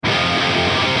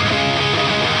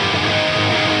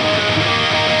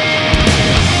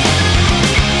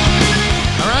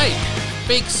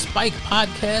Spike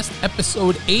Podcast,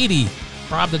 episode 80.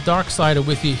 Rob the Darksider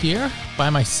with you here by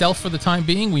myself for the time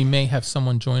being. We may have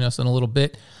someone join us in a little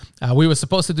bit. We were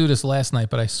supposed to do this last night,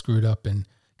 but I screwed up and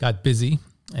got busy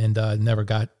and never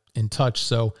got in touch.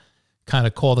 So kind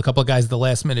of called a couple of guys at the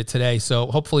last minute today. So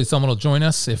hopefully someone will join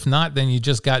us. If not, then you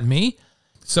just got me.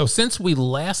 So since we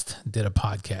last did a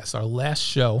podcast, our last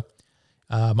show,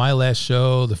 my last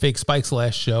show, the Fake Spike's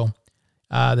last show,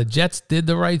 the Jets did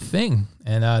the right thing.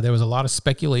 And there was a lot of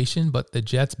speculation, but the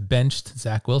Jets benched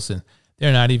Zach Wilson.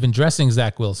 They're not even dressing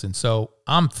Zach Wilson. So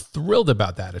I'm thrilled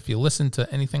about that. If you listen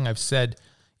to anything I've said,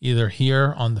 either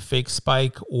here on the Fake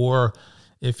Spike or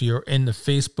if you're in the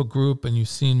Facebook group and you've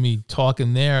seen me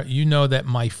talking there, you know that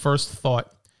my first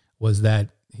thought was that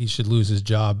he should lose his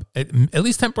job, at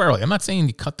least temporarily. I'm not saying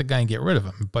you cut the guy and get rid of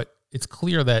him, but it's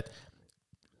clear that,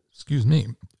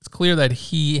 it's clear that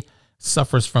he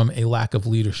suffers from a lack of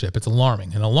leadership. It's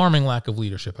alarming, an alarming lack of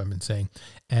leadership, I've been saying.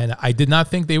 And I did not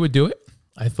think they would do it.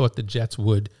 I thought the Jets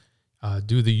would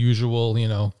do the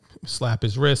usual, slap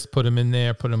his wrist, put him in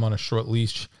there, put him on a short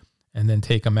leash, and then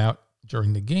take him out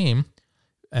during the game.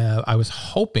 I was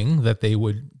hoping that they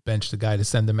would bench the guy to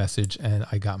send a message, and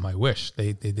I got my wish.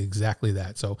 They did exactly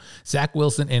that. So Zach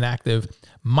Wilson inactive.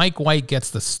 Mike White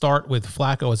gets the start with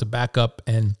Flacco as a backup,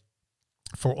 and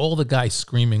for all the guys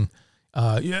screaming,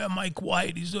 Mike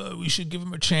White, we should give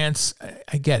him a chance.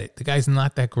 I get it. The guy's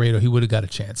not that great, or he would have got a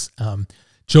chance.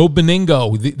 Joe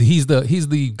Beningo, he's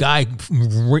the guy,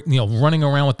 running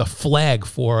around with the flag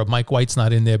for Mike White's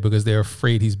not in there because they're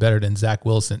afraid he's better than Zach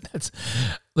Wilson.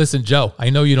 Listen, Joe, I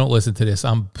know you don't listen to this.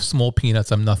 I'm small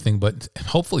peanuts. I'm nothing, but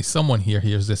hopefully someone here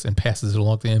hears this and passes it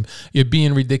along to him. You're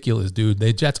being ridiculous, dude.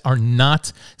 The Jets are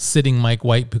not sitting Mike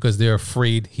White because they're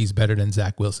afraid he's better than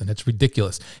Zach Wilson. That's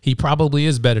ridiculous. He probably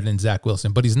is better than Zach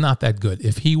Wilson, but he's not that good.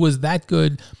 If he was that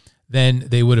good, then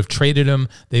they would have traded him.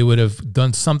 They would have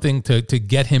done something to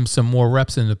get him some more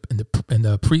reps in the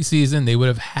preseason. They would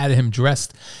have had him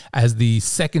dressed as the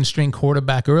second string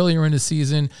quarterback earlier in the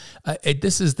season.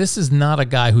 This is not a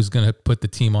guy who's going to put the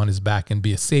team on his back and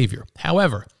be a savior.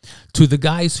 However, to the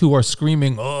guys who are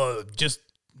screaming, just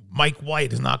Mike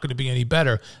White is not going to be any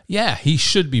better. Yeah, he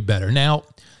should be better. Now,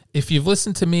 if you've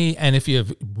listened to me and if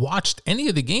you've watched any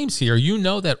of the games here, you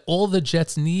know that all the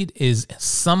Jets need is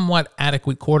somewhat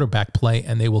adequate quarterback play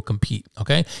and they will compete,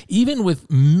 okay? Even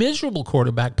with miserable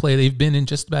quarterback play, they've been in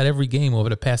just about every game over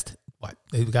the past,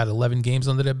 they've got 11 games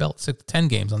under their belt, 10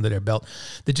 games under their belt.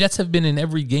 The Jets have been in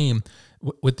every game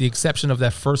with the exception of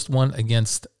that first one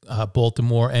against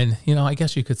Baltimore and, I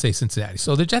guess you could say Cincinnati.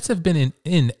 So the Jets have been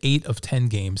in 8 of 10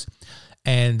 games.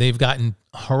 And they've gotten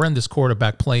horrendous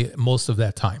quarterback play most of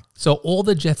that time. So all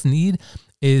the Jets need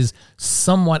is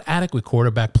somewhat adequate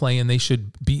quarterback play, and they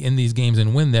should be in these games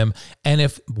and win them. And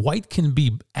if White can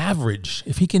be average,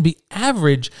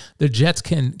 the Jets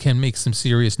can make some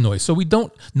serious noise. So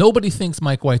nobody thinks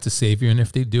Mike White's a savior, and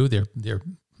if they do,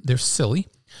 they're silly.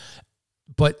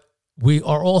 But we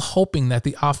are all hoping that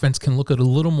the offense can look a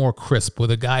little more crisp with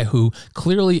a guy who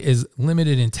clearly is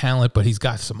limited in talent, but he's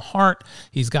got some heart,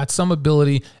 he's got some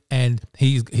ability, and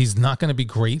he's not going to be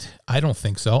great. I don't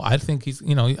think so. I think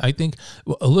I think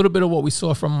a little bit of what we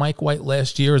saw from Mike White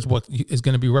last year is what is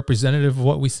going to be representative of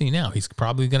what we see now. He's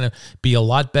probably going to be a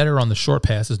lot better on the short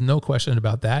passes, no question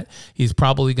about that. He's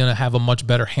probably going to have a much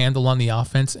better handle on the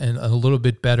offense and a little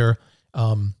bit better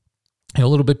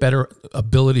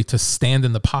ability to stand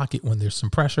in the pocket when there's some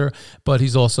pressure, but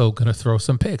he's also going to throw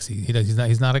some picks.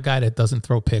 He's not a guy that doesn't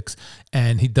throw picks,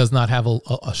 and he does not have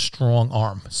a strong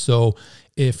arm. So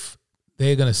if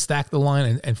they're going to stack the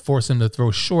line and force him to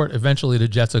throw short, eventually the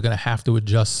Jets are going to have to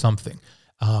adjust something.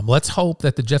 Let's hope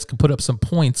that the Jets can put up some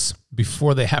points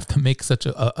before they have to make such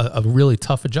a really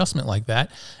tough adjustment like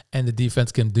that, and the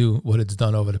defense can do what it's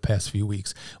done over the past few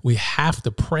weeks. We have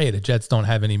to pray the Jets don't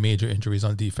have any major injuries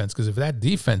on defense, because if that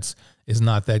defense is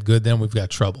not that good, then we've got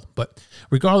trouble. But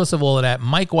regardless of all of that,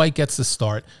 Mike White gets the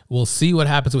start. We'll see what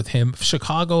happens with him.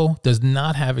 Chicago does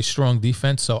not have a strong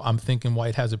defense, so I'm thinking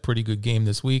White has a pretty good game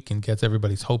this week and gets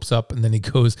everybody's hopes up, and then he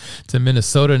goes to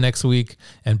Minnesota next week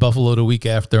and Buffalo the week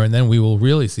after, and then we will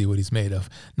really see what he's made of.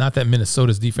 Not that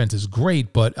Minnesota's defense is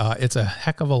great, but it's a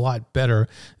heck of a lot better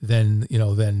than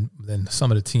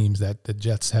some of the teams that the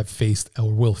Jets have faced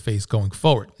or will face going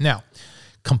forward. Now,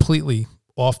 completely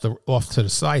off to the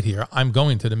side here, I'm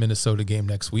going to the Minnesota game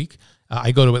next week.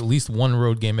 I go to at least one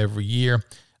road game every year.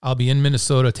 I'll be in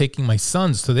Minnesota taking my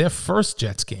sons to their first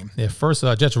Jets game, their first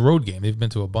Jets road game. They've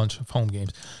been to a bunch of home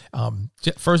games.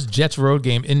 First Jets road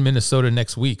game in Minnesota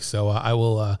next week. So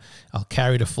I'll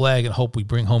carry the flag and hope we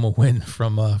bring home a win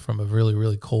from a really,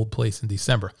 really cold place in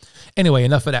December. Anyway,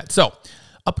 enough of that. So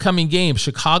upcoming game,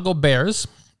 Chicago Bears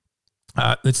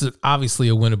This is obviously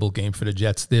a winnable game for the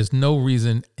Jets. There's no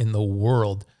reason in the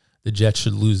world the Jets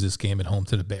should lose this game at home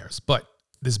to the Bears. But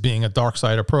this being a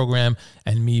Darksider program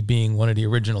and me being one of the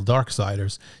original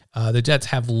Darksiders, the Jets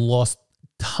have lost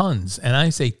tons, and I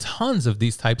say tons of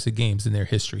these types of games in their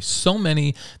history. So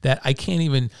many that I can't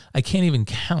even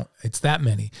count. It's that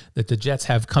many that the Jets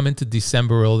have come into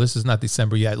December. Oh, this is not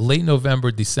December yet. Late November,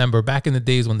 December, back in the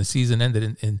days when the season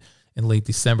ended in late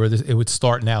December, it would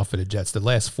start now for the Jets. The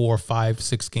last 4, 5,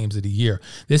 6 games of the year.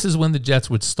 This is when the Jets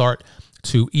would start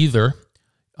to either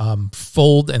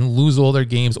fold and lose all their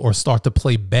games or start to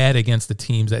play bad against the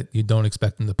teams that you don't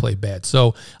expect them to play bad.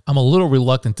 So I'm a little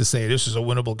reluctant to say this is a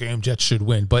winnable game, Jets should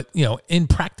win. But, in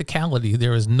practicality,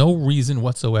 there is no reason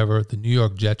whatsoever the New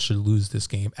York Jets should lose this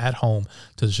game at home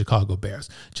to the Chicago Bears.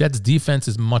 Jets defense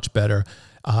is much better.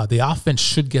 The offense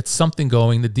should get something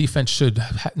going. The defense should,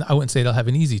 I wouldn't say they'll have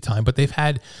an easy time, but they've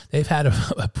had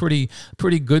a pretty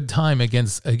good time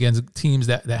against teams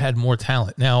that had more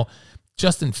talent. Now,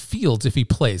 Justin Fields, if he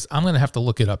plays, I'm going to have to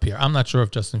look it up here. I'm not sure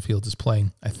if Justin Fields is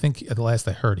playing. I think at the last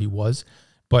I heard he was.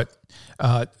 But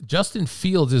Justin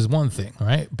Fields is one thing,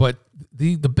 right? But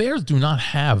the Bears do not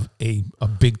have a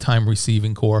big-time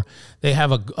receiving core. They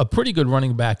have a pretty good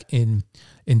running back in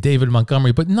David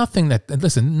Montgomery, but nothing that,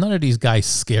 listen, none of these guys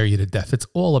scare you to death. It's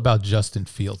all about Justin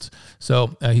Fields.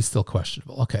 So he's still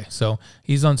questionable. Okay, so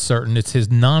he's uncertain. It's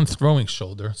his non-throwing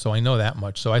shoulder, so I know that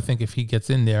much. So I think if he gets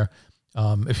in there,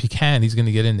 if he can, he's going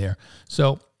to get in there.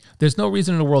 So there's no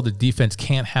reason in the world the defense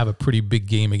can't have a pretty big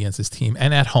game against this team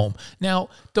and at home. Now,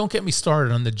 don't get me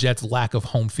started on the Jets' lack of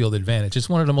home field advantage. It's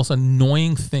one of the most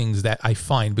annoying things that I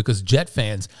find because Jet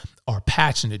fans are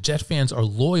passionate. Jet fans are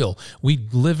loyal. We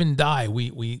live and die.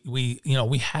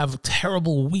 We have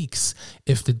terrible weeks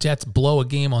if the Jets blow a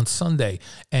game on Sunday.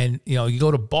 And, you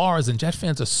go to bars and Jet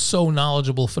fans are so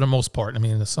knowledgeable for the most part. I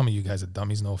mean, some of you guys are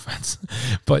dummies, no offense.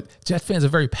 But Jet fans are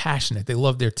very passionate. They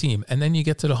love their team. And then you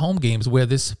get to the home games where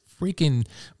this freaking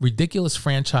ridiculous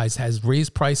franchise has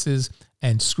raised prices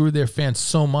and screwed their fans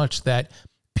so much that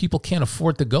people can't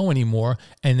afford to go anymore.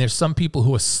 And there's some people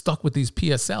who are stuck with these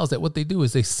PSLs that what they do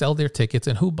is they sell their tickets.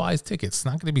 And who buys tickets? It's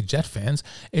not going to be Jet fans.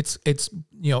 It's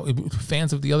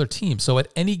fans of the other team. So at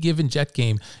any given Jet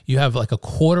game, you have like a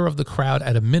quarter of the crowd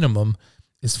at a minimum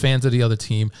is fans of the other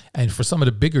team. And for some of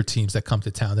the bigger teams that come to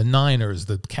town, the Niners,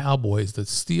 the Cowboys, the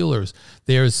Steelers,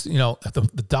 there's,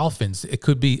 the Dolphins, it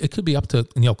could be up to,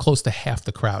 close to half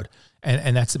the crowd.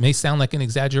 And it may sound like an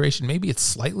exaggeration. Maybe it's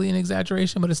slightly an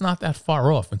exaggeration, but it's not that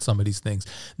far off in some of these things.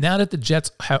 Now that the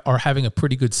Jets are having a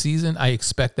pretty good season, I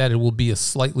expect that it will be a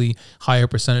slightly higher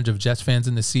percentage of Jets fans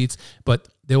in the seats, but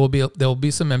there will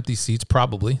be some empty seats,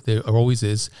 probably. There always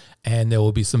is, and there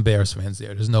will be some Bears fans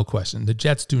there. There's no question. The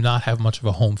Jets do not have much of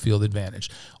a home field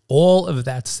advantage. All of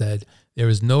that said, there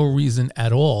is no reason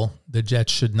at all the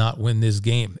Jets should not win this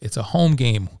game. It's a home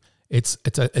game. It's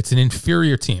an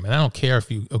inferior team, and I don't care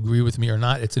if you agree with me or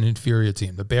not. It's an inferior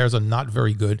team. The Bears are not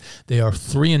very good. They are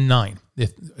 3-9. They're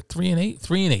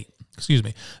 3-8. Excuse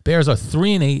me. Bears are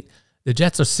 3-8. The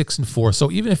Jets are 6-4.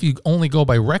 So even if you only go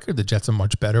by record, the Jets are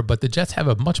much better. But the Jets have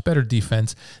a much better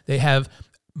defense. They have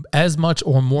as much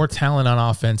or more talent on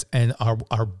offense, and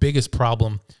our biggest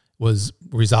problem was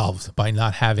resolved by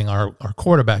not having our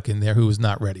quarterback in there who was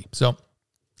not ready. So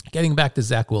getting back to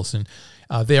Zach Wilson.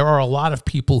 There are a lot of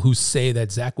people who say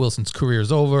that Zach Wilson's career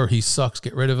is over. He sucks.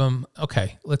 Get rid of him.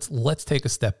 Okay, let's take a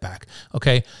step back.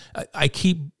 Okay, I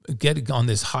keep getting on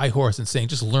this high horse and saying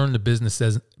just learn the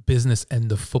business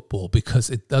end of football because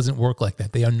it doesn't work like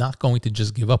that. They are not going to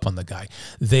just give up on the guy.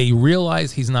 They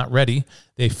realize he's not ready.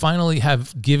 They finally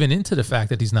have given into the fact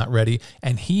that he's not ready,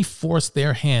 and he forced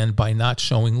their hand by not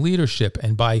showing leadership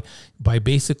and by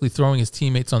basically throwing his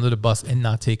teammates under the bus and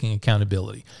not taking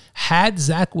accountability. Had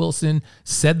Zach Wilson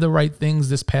said the right things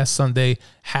this past Sunday,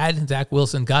 had Zach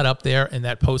Wilson got up there in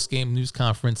that post-game news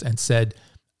conference and said,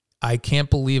 I can't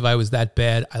believe I was that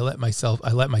bad. I let myself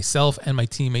and my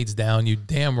teammates down. You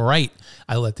damn right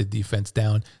I let the defense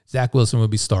down. Zach Wilson will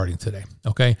be starting today,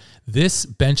 okay? This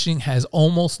benching has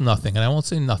almost nothing, and I won't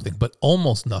say nothing, but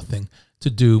almost nothing to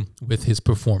do with his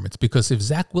performance. Because if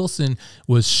Zach Wilson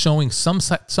was showing some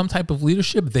type of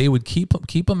leadership, they would keep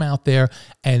him out there,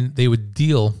 and they would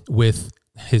deal with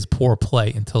his poor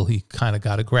play until he kind of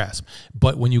got a grasp.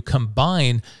 But when you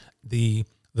combine the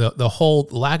whole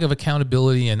lack of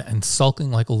accountability and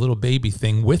sulking like a little baby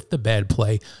thing with the bad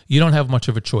play, you don't have much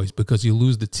of a choice because you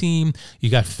lose the team. You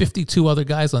got 52 other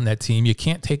guys on that team. You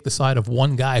can't take the side of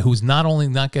one guy who's not only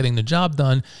not getting the job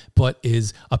done, but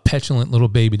is a petulant little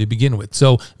baby to begin with.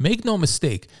 So make no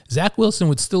mistake, Zach Wilson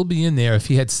would still be in there if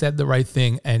he had said the right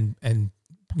thing and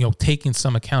taking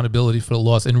some accountability for the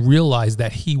loss and realize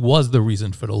that he was the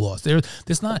reason for the loss.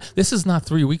 This is not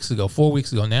 3 weeks ago, 4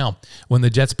 weeks ago now, when the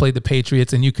Jets played the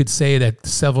Patriots, and you could say that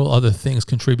several other things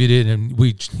contributed, and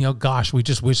we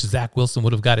just wish Zach Wilson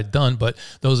would have got it done, but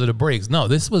those are the breaks. No,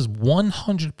 this was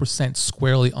 100%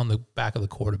 squarely on the back of the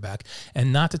quarterback,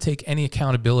 and not to take any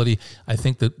accountability. I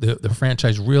think that the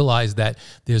franchise realized that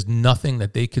there's nothing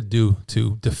that they could do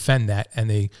to defend that, and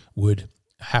they would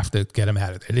have to get him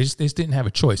out of there. They just didn't have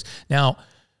a choice. Now,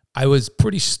 I was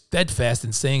pretty steadfast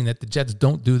in saying that the Jets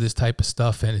don't do this type of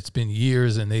stuff, and it's been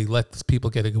years, and they let people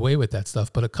get away with that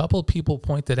stuff. But a couple of people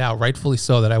pointed out, rightfully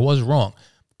so, that I was wrong.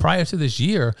 Prior to this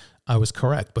year, I was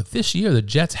correct. But this year, the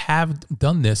Jets have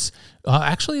done this.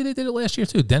 Actually, they did it last year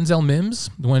too. Denzel Mims,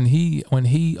 when he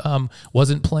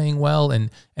wasn't playing well and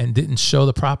didn't show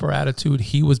the proper attitude,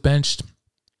 he was benched.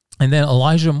 And then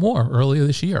Elijah Moore earlier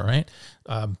this year, right?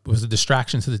 Was a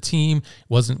distraction to the team.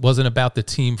 Wasn't about the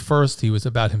team first. He was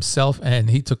about himself,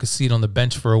 and he took a seat on the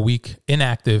bench for a week,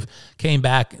 inactive, came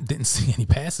back, didn't see any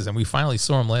passes, and we finally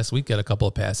saw him last week get a couple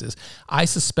of passes. I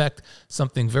suspect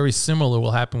something very similar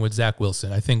will happen with Zach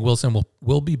Wilson. I think Wilson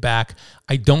will be back.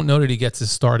 I don't know that he gets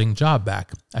his starting job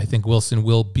back. I think Wilson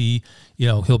will be,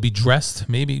 he'll be dressed,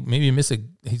 maybe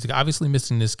he's obviously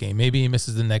missing this game. Maybe he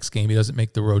misses the next game. He doesn't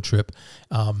make the road trip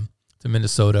to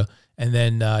Minnesota. And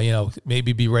then,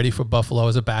 maybe be ready for Buffalo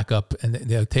as a backup, and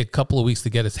take a couple of weeks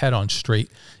to get his head on straight,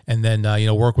 and then,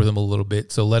 work with him a little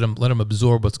bit. So let him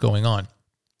absorb what's going on.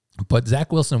 But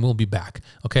Zach Wilson will be back.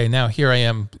 Okay, now here I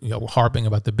am, harping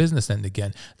about the business end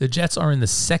again. The Jets are in the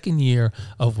second year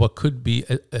of what could be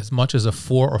as much as a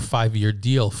 4 or 5 year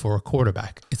deal for a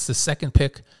quarterback. It's the second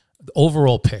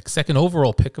overall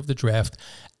pick of the draft,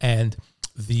 and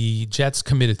the Jets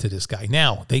committed to this guy.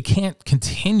 Now, they can't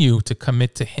continue to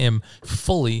commit to him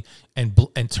fully and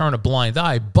turn a blind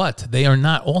eye, but they are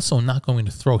not going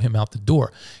to throw him out the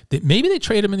door. Maybe they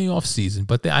trade him in the offseason,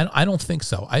 but I don't think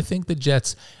so. I think the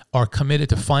Jets are committed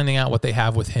to finding out what they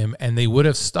have with him, and they would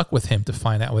have stuck with him to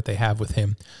find out what they have with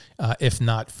him, if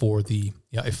not for the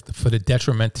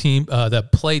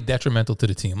detrimental to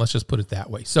the team. Let's just put it that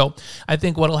way. So I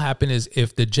think what will happen is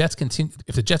if the Jets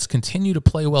continue to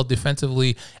play well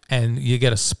defensively, and you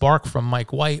get a spark from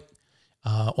Mike White,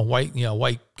 or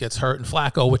White gets hurt and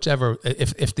Flacco, whichever.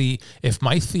 If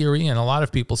my theory and a lot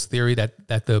of people's theory that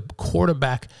the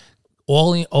quarterback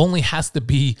only has to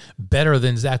be better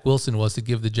than Zach Wilson was to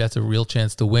give the Jets a real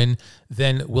chance to win,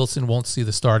 then Wilson won't see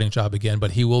the starting job again,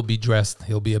 but he will be dressed,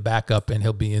 he'll be a backup, and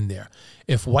he'll be in there.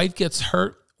 If White gets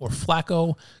hurt or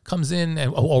Flacco comes in,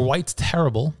 or White's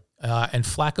terrible, and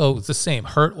Flacco is the same,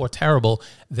 hurt or terrible,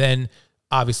 then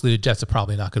obviously the Jets are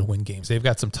probably not going to win games. They've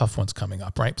got some tough ones coming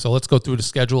up, right? So let's go through the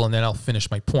schedule, and then I'll finish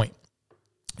my point.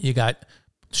 You got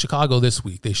Chicago this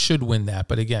week. They should win that,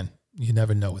 but again, you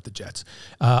never know with the Jets.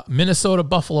 Minnesota,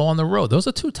 Buffalo on the road. Those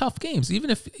are two tough games. Even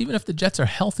if the Jets are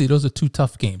healthy, those are two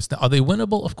tough games. Now, are they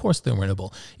winnable? Of course they're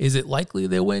winnable. Is it likely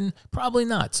they win? Probably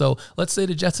not. So let's say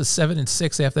the Jets are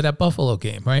 7-6 after that Buffalo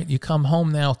game, right? You come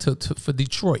home now for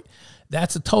Detroit.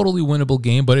 That's a totally winnable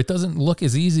game, but it doesn't look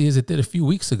as easy as it did a few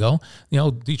weeks ago.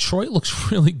 Detroit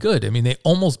looks really good. I mean, they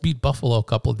almost beat Buffalo a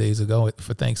couple of days ago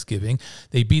for Thanksgiving.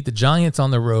 They beat the Giants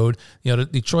on the road.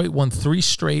 Detroit won 3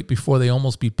 straight before they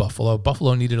almost beat Buffalo.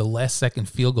 Buffalo needed a last-second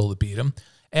field goal to beat them.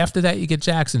 After that, you get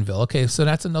Jacksonville. Okay, so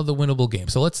that's another winnable game.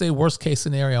 So let's say worst-case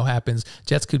scenario happens.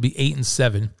 Jets could be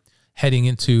 8-7 heading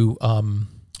into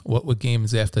what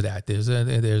games after that? There's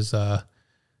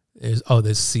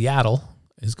Seattle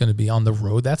is going to be on the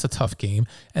road. That's a tough game.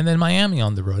 And then Miami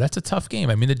on the road. That's a tough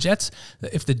game. I mean,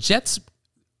 if the Jets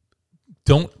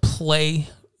don't play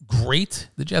great,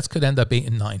 the Jets could end up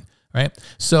 8-9, right?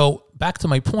 So back to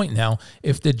my point now,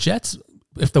 if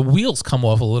the wheels come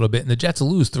off a little bit and the Jets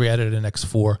lose 3 out of the next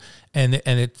 4, and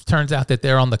it turns out that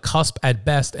they're on the cusp at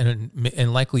best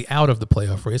and likely out of the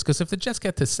playoff race, because if the Jets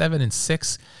get to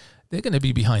 7-6, they're going to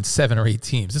be behind 7 or 8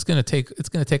 teams. It's going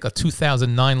to take a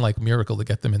 2009 miracle to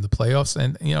get them in the playoffs,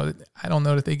 and I don't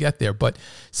know that they get there. But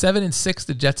 7-6,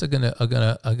 the Jets are going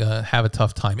to have a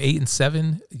tough time.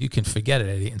 8-7, you can forget it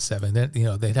at 8-7. Then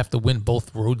they'd have to win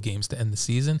both road games to end the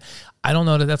season. I don't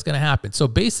know that that's going to happen. So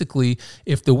basically,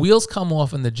 if the wheels come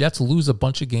off and the Jets lose a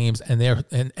bunch of games, and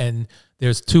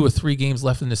there's 2 or 3 games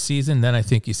left in the season, then I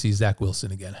think you see Zach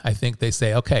Wilson again. I think they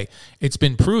say, okay, it's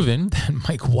been proven that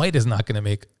Mike White is not going to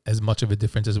make as much of a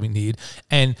difference as we need,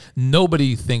 and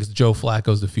nobody thinks Joe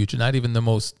Flacco's the future. Not even the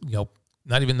most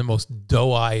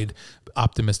doe-eyed,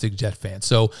 optimistic Jet fan.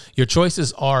 So your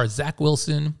choices are Zach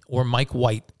Wilson or Mike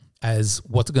White, as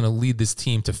what's going to lead this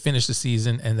team to finish the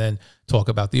season and then talk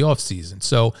about the offseason.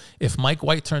 So if Mike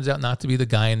White turns out not to be the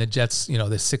guy, and the Jets, they're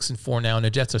 6-4 now, and the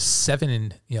Jets are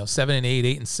 7-8,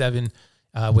 8-7,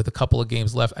 with a couple of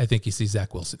games left, I think you see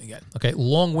Zach Wilson again. Okay,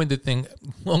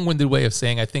 long-winded way of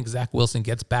saying I think Zach Wilson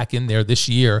gets back in there this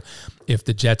year if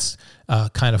the Jets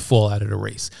kind of fall out of the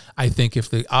race. I think if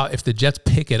the Jets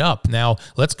pick it up, now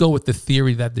let's go with the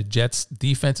theory that the Jets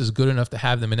defense is good enough to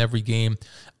have them in every game,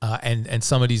 and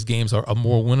some of these games are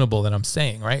more winnable than I'm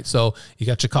saying, right? So you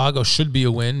got Chicago should be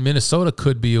a win, Minnesota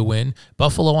could be a win,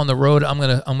 Buffalo on the road. I'm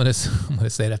gonna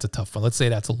say that's a tough one. Let's say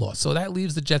that's a loss. So that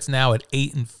leaves the Jets now at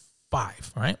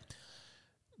 8-5, right?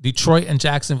 Detroit and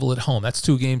Jacksonville at home. That's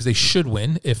 2 games they should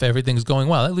win if everything's going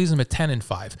well. That leaves them at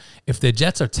 10-5. If the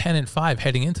Jets are 10-5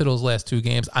 heading into those last 2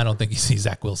 games, I don't think you see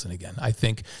Zach Wilson again. I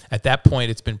think at that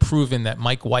point it's been proven that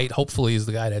Mike White hopefully is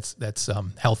the guy that's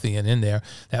healthy and in there.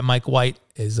 That Mike White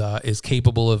is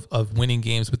capable of winning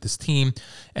games with this team,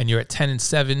 and you're at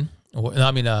 10-7,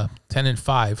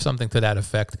 10-5, something to that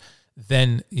effect.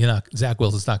 Then Zach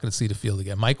Wilson's not going to see the field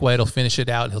again. Mike White will finish it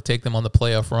out. He'll take them on the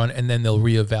playoff run, and then they'll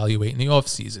reevaluate in the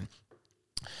offseason.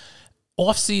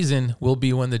 Offseason will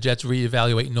be when the Jets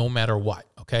reevaluate no matter what,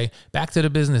 okay? Back to the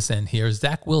business end here.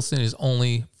 Zach Wilson is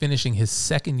only finishing his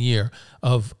 2nd year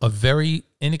of a very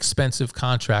inexpensive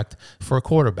contract for a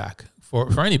quarterback.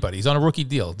 For anybody. He's on a rookie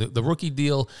deal. The rookie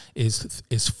deal is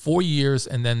 4 years,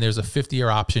 and then there's a 5th-year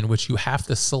option, which you have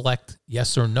to select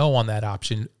yes or no on that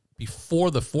option before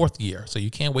the 4th year. So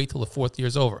you can't wait till the 4th year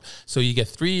is over. So you get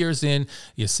 3 years in,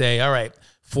 you say, all right,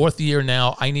 4th year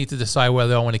now, I need to decide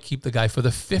whether I want to keep the guy for the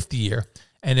 5th year.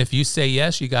 And if you say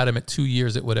yes, you got him at 2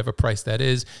 years at whatever price that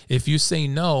is. If you say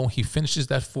no, he finishes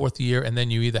that 4th year, and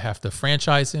then you either have to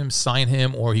franchise him, sign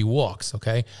him, or he walks,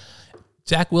 okay?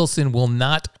 Zach Wilson will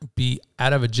not be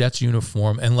out of a Jets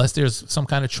uniform unless there's some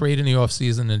kind of trade in the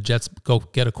offseason and the Jets go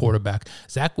get a quarterback.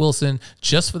 Zach Wilson,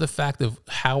 just for the fact of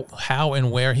how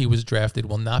and where he was drafted,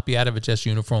 will not be out of a Jets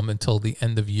uniform until the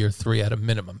end of year 3 at a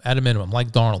minimum,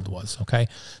 like Darnold was, okay?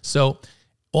 So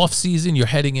offseason, you're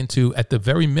heading into, at the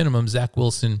very minimum, Zach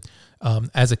Wilson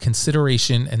as a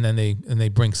consideration, and then they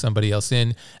bring somebody else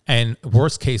in. And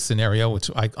worst case scenario, which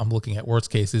I'm looking at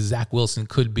worst case, is Zach Wilson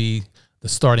could be the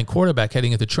starting quarterback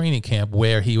heading into training camp,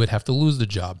 where he would have to lose the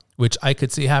job, which I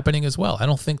could see happening as well. I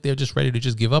don't think they're just ready to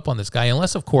just give up on this guy,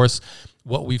 unless, of course,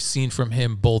 what we've seen from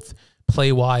him, both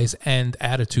play-wise and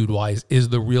attitude-wise, is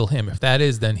the real him. If that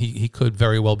is, then he could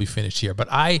very well be finished here. But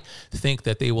I think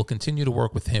that they will continue to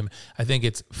work with him. I think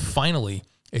it's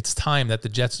time that the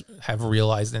Jets have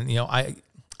realized, and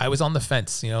I was on the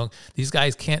fence. These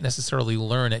guys can't necessarily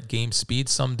learn at game speed.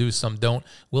 Some do, some don't.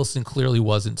 Wilson clearly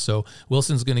wasn't. So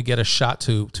Wilson's going to get a shot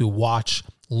to watch,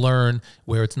 learn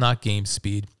where it's not game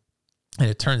speed. And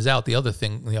it turns out the other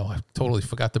thing, I totally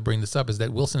forgot to bring this up, is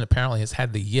that Wilson apparently has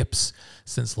had the yips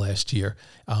since last year.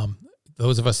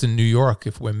 Those of us in New York,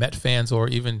 if we're Met fans or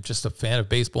even just a fan of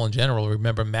baseball in general,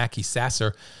 remember Mackey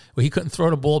Sasser, where he couldn't throw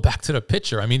the ball back to the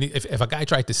pitcher. I mean, if a guy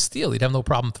tried to steal, he'd have no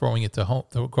problem throwing it to home,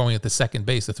 going at the second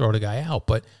base to throw the guy out.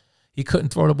 But he couldn't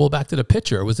throw the ball back to the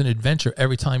pitcher. It was an adventure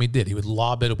every time he did. He would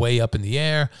lob it way up in the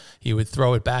air. He would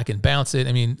throw it back and bounce it.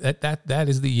 I mean, that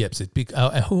is the yips.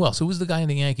 Who else? Who was the guy in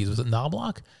the Yankees? Was it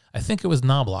Knobloch? I think it was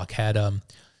Knobloch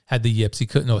had the yips. He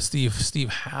couldn't. No, Steve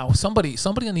Howe. Somebody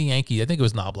on the Yankees, I think it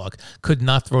was Knobloch, could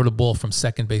not throw the ball from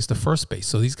second base to first base.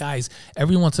 So these guys,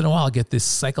 every once in a while, get this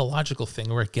psychological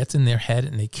thing where it gets in their head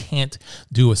and they can't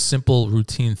do a simple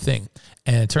routine thing.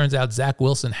 And it turns out Zach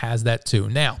Wilson has that too.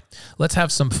 Now, let's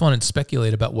have some fun and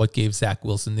speculate about what gave Zach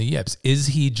Wilson the yips. Is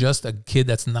he just a kid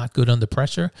that's not good under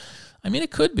pressure? I mean,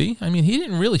 it could be. I mean, he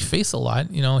didn't really face a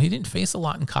lot. He didn't face a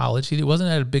lot in college. He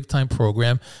wasn't at a big-time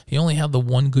program. He only had the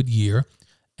one good year.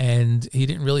 And he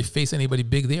didn't really face anybody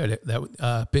big there.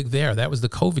 That was the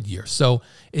COVID year. So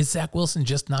is Zach Wilson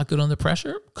just not good under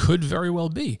pressure? Could very well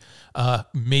be.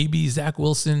 Maybe Zach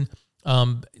Wilson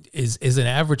is an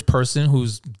average person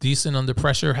who's decent under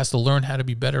pressure, has to learn how to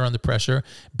be better under pressure.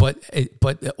 But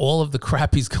all of the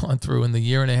crap he's gone through in the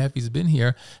year and a half he's been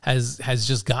here has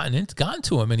just gotten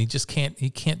to him, and he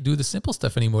can't do the simple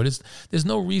stuff anymore. There's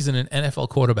no reason an NFL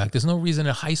quarterback, there's no reason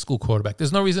a high school quarterback,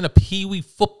 there's no reason a Pee Wee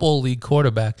football league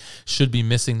quarterback should be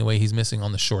missing the way he's missing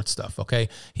on the short stuff. Okay,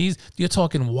 you're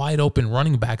talking wide open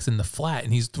running backs in the flat,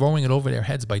 and he's throwing it over their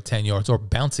heads by 10 yards or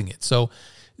bouncing it. So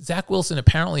Zach Wilson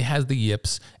apparently has the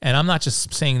yips, and I'm not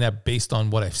just saying that based on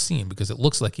what I've seen, because it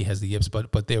looks like he has the yips,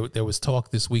 but there was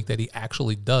talk this week that he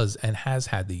actually does and has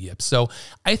had the yips. So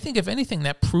I think, if anything,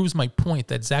 that proves my point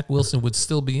that Zach Wilson would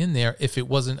still be in there if it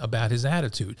wasn't about his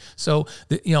attitude. So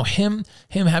him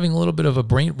having a little bit of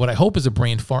what I hope is a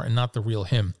brain fart and not the real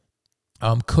him,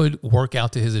 could work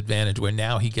out to his advantage, where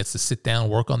now he gets to sit down,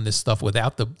 work on this stuff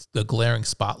without the glaring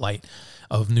spotlight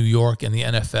of New York and the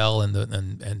NFL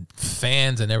and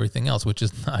fans and everything else, which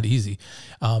is not easy.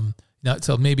 Now,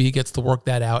 so maybe he gets to work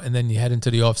that out, and then you head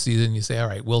into the offseason and you say, all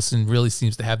right, Wilson really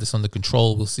seems to have this under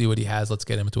control. We'll see what he has. Let's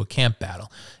get him into a camp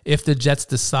battle. If the Jets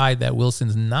decide that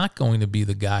Wilson's not going to be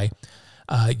the guy,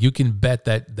 you can bet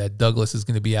that Douglas is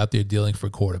going to be out there dealing for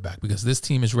quarterback, because this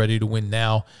team is ready to win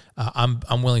now.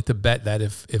 I'm willing to bet that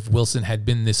if Wilson had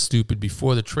been this stupid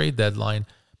before the trade deadline,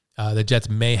 the Jets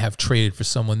may have traded for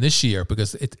someone this year,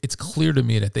 because it's clear to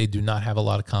me that they do not have a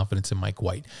lot of confidence in Mike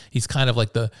White. He's kind of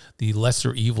like the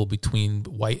lesser evil between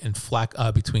White and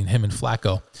between him and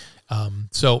Flacco.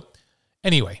 So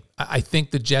anyway, I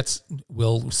think the Jets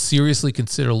will seriously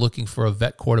consider looking for a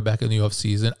vet quarterback in the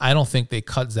offseason. I don't think they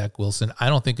cut Zach Wilson. I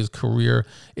don't think his career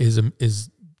is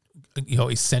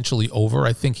essentially over.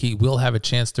 I think he will have a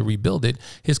chance to rebuild it.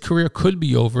 His career could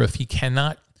be over if he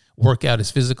cannot work out his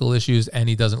physical issues and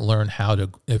he doesn't learn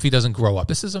if he doesn't grow up.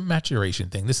 This is a maturation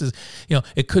thing. This is,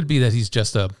 it could be that he's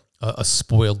just a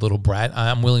spoiled little brat.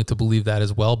 I'm willing to believe that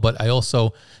as well. But I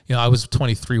also, I was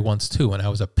 23 once too, and I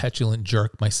was a petulant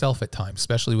jerk myself at times,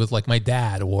 especially with like my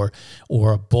dad or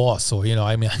a boss, or,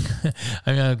 I mean,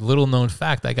 a little known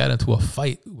fact, I got into a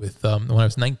fight with, when I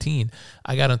was 19,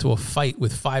 I got into a fight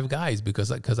with 5 guys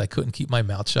because I couldn't keep my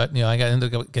mouth shut. I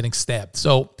ended up getting stabbed.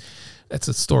 So that's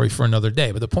a story for another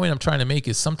day. But the point I'm trying to make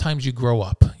is sometimes you grow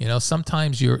up.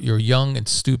 Sometimes you're young and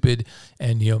stupid,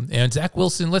 and Zach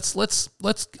Wilson. Let's.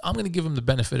 I'm going to give him the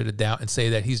benefit of the doubt and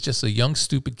say that he's just a young,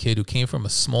 stupid kid who came from a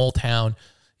small town,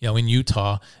 in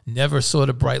Utah, never saw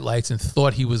the bright lights and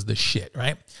thought he was the shit,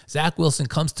 right? Zach Wilson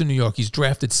comes to New York. He's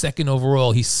drafted 2nd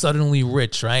overall. He's suddenly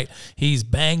rich, right? He's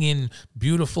banging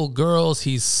beautiful girls.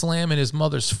 He's slamming his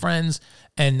mother's friends,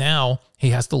 and now he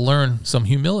has to learn some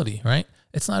humility, right?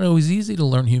 It's not always easy to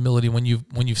learn humility when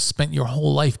you've spent your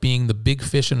whole life being the big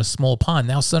fish in a small pond.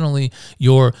 Now suddenly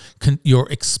you're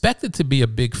expected to be a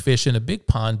big fish in a big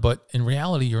pond, but in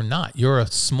reality you're not. You're a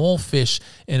small fish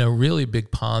in a really big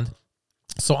pond.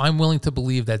 So I'm willing to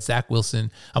believe that Zach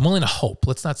Wilson, I'm willing to hope,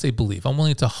 let's not say believe, I'm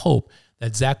willing to hope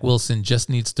that Zach Wilson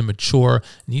just needs to mature,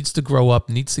 needs to grow up,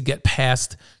 needs to get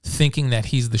past thinking that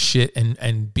he's the shit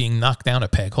and being knocked down a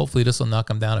peg. Hopefully this will knock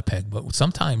him down a peg. But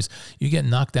sometimes you get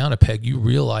knocked down a peg, you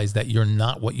realize that you're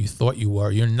not what you thought you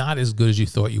were. You're not as good as you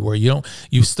thought you were. You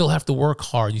still have to work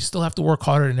hard. You still have to work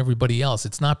harder than everybody else.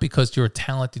 It's not because you're a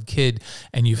talented kid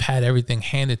and you've had everything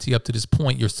handed to you up to this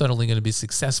point, you're suddenly going to be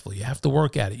successful. You have to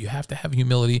work at it. You have to have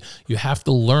humility. You have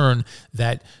to learn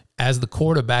that as the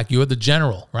quarterback, you're the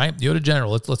general, right? You're the general.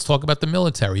 Let's talk about the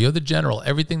military. You're the general.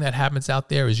 Everything that happens out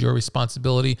there is your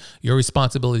responsibility. Your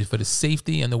responsibility for the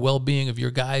safety and the well-being of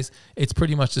your guys. It's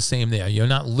pretty much the same there. You're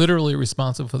not literally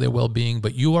responsible for their well-being,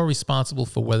 but you are responsible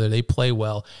for whether they play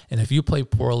well. And if you play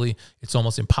poorly, it's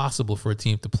almost impossible for a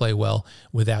team to play well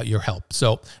without your help.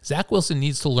 So Zach Wilson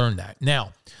needs to learn that.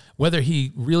 Now, whether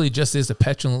he really just is a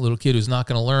petulant little kid who's not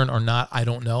going to learn or not, I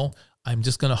don't know. I'm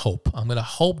just going to hope. I'm going to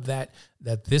hope that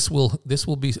this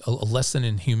will be a lesson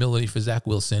in humility for Zach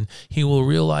Wilson. He will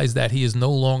realize that he is no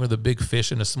longer the big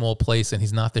fish in a small place, and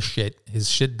he's not the shit. His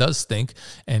shit does stink,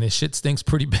 and his shit stinks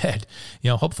pretty bad.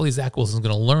 Hopefully Zach Wilson's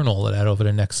going to learn all of that over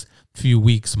the next few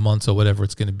weeks, months, or whatever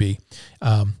it's going to be,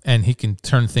 and he can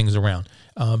turn things around.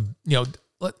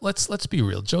 Let's be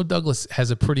real. Joe Douglas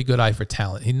has a pretty good eye for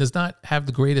talent. He does not have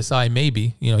the greatest eye,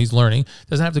 maybe. He's learning.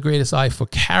 Doesn't have the greatest eye for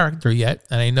character yet.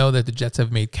 And I know that the Jets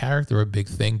have made character a big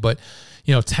thing. But,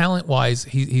 talent-wise,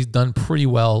 he's done pretty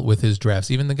well with his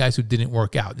drafts, even the guys who didn't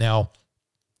work out. Now,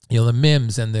 the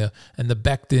Mims and the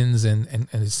Becktons and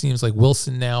it seems like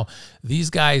Wilson now, these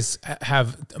guys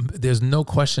there's no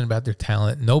question about their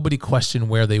talent. Nobody questioned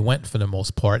where they went for the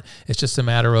most part. It's just a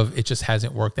matter of it just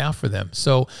hasn't worked out for them.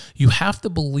 So you have to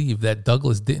believe that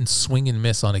Douglas didn't swing and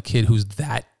miss on a kid who's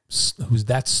that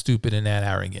stupid and that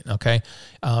arrogant, okay?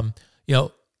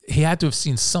 He had to have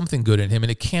seen something good in him,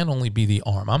 and it can't only be the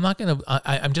arm.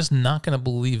 I'm just not gonna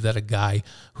believe that a guy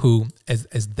who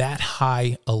as that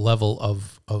high a level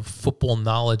of football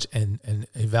knowledge and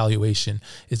evaluation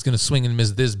is gonna swing and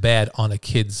miss this bad on a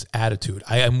kid's attitude.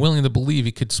 I am willing to believe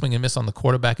he could swing and miss on the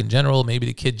quarterback in general. Maybe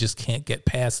the kid just can't get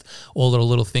past all the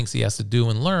little things he has to do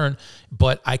and learn,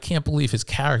 but I can't believe his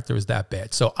character is that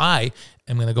bad. So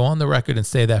I'm going to go on the record and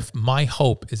say that my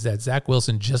hope is that Zach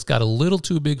Wilson just got a little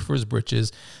too big for his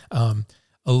britches, a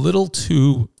little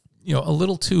too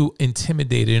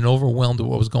intimidated and overwhelmed with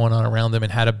what was going on around them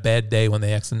and had a bad day when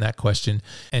they asked him that question,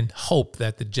 and hope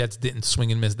that the Jets didn't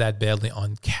swing and miss that badly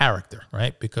on character,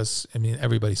 right? Because,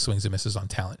 everybody swings and misses on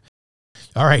talent.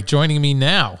 All right, joining me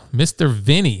now, Mr.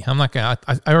 Vinny. I'm not gonna.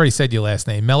 I already said your last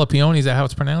name. Melipioni. Is that how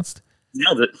it's pronounced?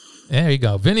 Nailed it. There you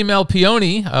go, Vinny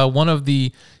Melipioni, one of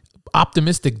the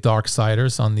optimistic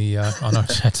darksiders on the on our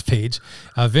Jets page.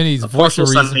 Vinny's a partial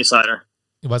sunny sider.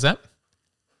 What's that?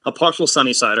 A partial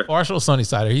sunny sider. Partial sunny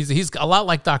sider. He's a lot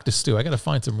like Dr. Stu. I got to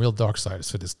find some real dark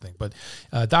siders for this thing. But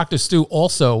Dr. Stu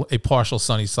also a partial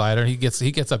sunny sider. He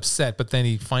gets upset, but then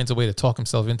he finds a way to talk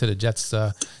himself into the Jets.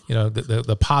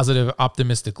 The positive,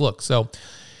 optimistic look. So,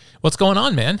 what's going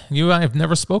on, man? You and I have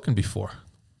never spoken before.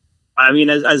 I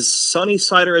mean, as sunny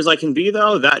sider as I can be,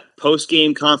 though, that post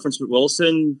game conference with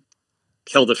Wilson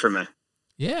killed it for me.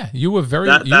 Yeah, you were very.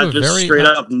 That you were just very, straight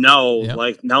up no, yeah.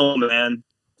 like no, man.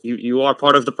 You are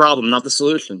part of the problem, not the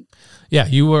solution. Yeah,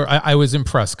 you were. I was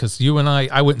impressed because you and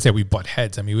I wouldn't say we butt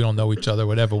heads. I mean, we don't know each other,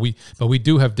 whatever. But we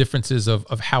do have differences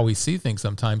of how we see things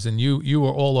sometimes. And you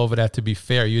were all over that. To be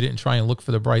fair, you didn't try and look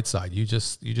for the bright side. You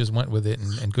just went with it,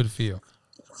 and good for you.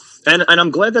 And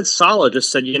I'm glad that Saleh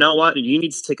just said, you know what, you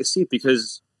need to take a seat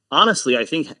because honestly, I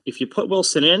think if you put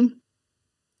Wilson in,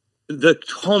 the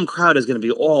home crowd is going to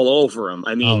be all over him.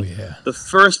 I mean, The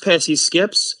first pass he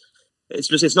skips,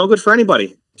 it's no good for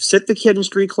anybody. Sit the kid in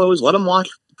street clothes. Let him watch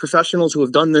professionals who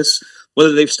have done this,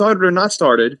 whether they've started or not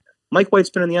started. Mike White's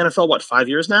been in the NFL, 5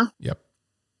 years now? Yep.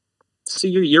 So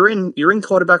you're in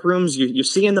quarterback rooms. You're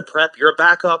seeing the prep. You're a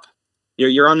backup.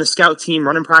 You're on the scout team,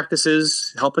 running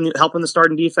practices, helping the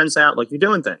starting defense out. Like you're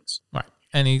doing things. Right.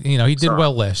 And he did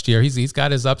well last year. He's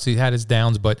got his ups. He had his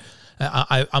downs, but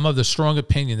I'm of the strong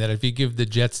opinion that if you give the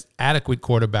Jets adequate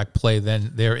quarterback play,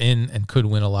 then they're in and could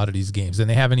win a lot of these games. And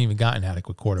they haven't even gotten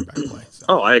adequate quarterback play. So.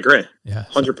 Oh, I agree. Yeah,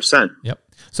 100%. Yep.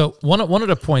 So one of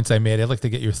the points I made, I'd like to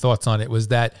get your thoughts on it, was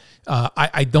that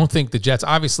I don't think the Jets,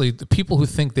 obviously, the people who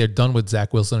think they're done with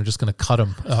Zach Wilson are just going to cut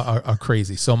him are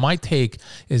crazy. So my take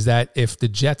is that if the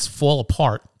Jets fall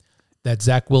apart, that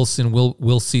Zach Wilson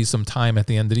will see some time at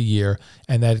the end of the year,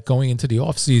 and that going into the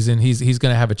offseason, he's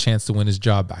going to have a chance to win his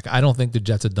job back. I don't think the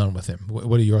Jets are done with him.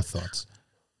 What are your thoughts?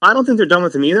 I don't think they're done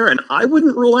with him either, and I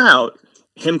wouldn't rule out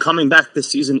him coming back this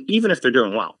season, even if they're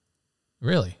doing well.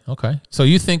 Really? Okay. So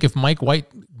you think if Mike White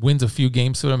wins a few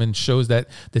games for them and shows that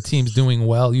the team's doing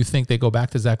well, you think they go back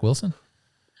to Zach Wilson?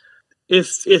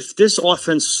 If this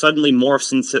offense suddenly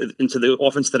morphs into the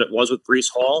offense that it was with Breece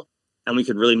Hall, and we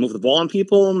could really move the ball on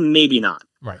people, maybe not.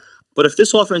 Right. But if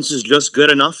this offense is just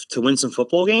good enough to win some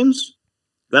football games,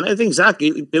 then I think Zach,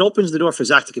 it opens the door for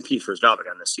Zach to compete for his job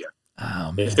again this year.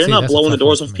 Oh, man. If they're not blowing the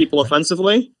doors off people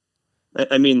offensively,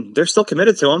 I mean, they're still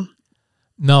committed to him.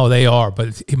 No, they are,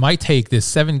 but it might take. There's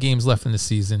 7 games left in the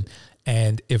season,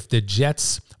 and if the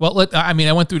Jets,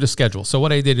 I went through the schedule. So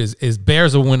what I did is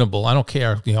Bears are winnable. I don't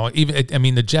care,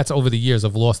 the Jets over the years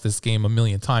have lost this game a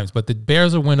million times, but the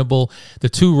Bears are winnable. The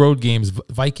 2 road games,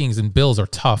 Vikings and Bills, are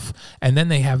tough, and then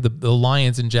they have the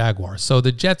Lions and Jaguars. So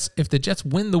the Jets, if the Jets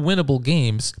win the winnable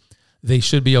games, they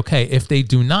should be okay. If they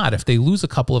do not, if they lose a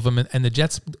couple of them and the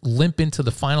Jets limp into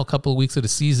the final couple of weeks of the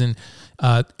season,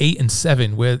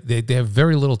 8-7, where they have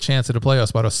very little chance of the playoffs,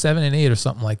 about a 7-8 or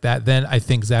something like that, then I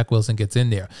think Zach Wilson gets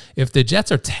in there. If the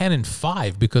Jets are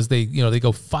 10-5 because they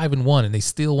go 5-1 and they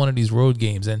steal one of these road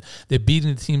games and they're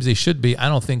beating the teams they should be, I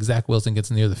don't think Zach Wilson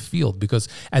gets near the field, because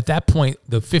at that point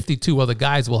the 52 other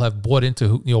guys will have bought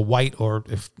into White, or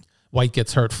if White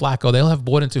gets hurt, Flacco, they'll have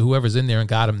bought into whoever's in there and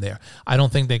got him there. I don't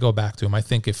think they go back to him. I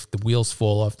think if the wheels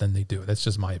fall off, then they do. That's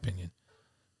just my opinion.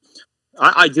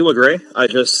 I do agree.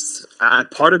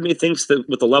 Part of me thinks that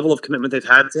with the level of commitment they've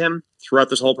had to him throughout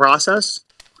this whole process,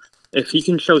 if he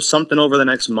can show something over the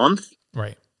next month,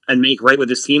 right, and make right with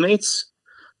his teammates,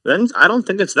 then I don't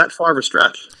think it's that far of a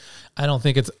stretch. I don't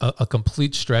think it's a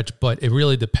complete stretch, but it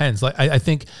really depends. Like I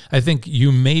think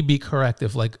you may be correct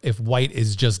if White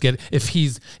is just if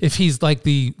he's like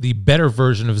the better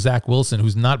version of Zach Wilson,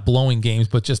 who's not blowing games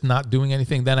but just not doing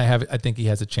anything, then I think he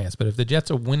has a chance. But if the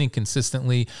Jets are winning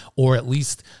consistently, or at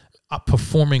least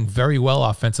performing very well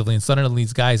offensively, and suddenly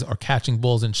these guys are catching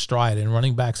balls in stride and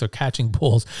running backs are catching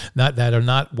balls that are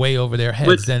not way over their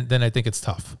heads, then I think it's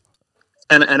tough.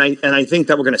 And I think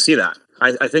that we're going to see that.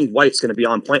 I think White's going to be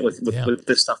on point with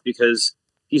this stuff, because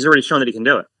he's already shown that he can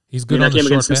do it. He's good in on that game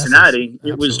against Cincinnati.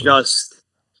 It was just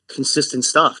consistent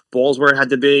stuff. Balls where it had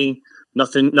to be.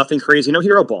 Nothing crazy. No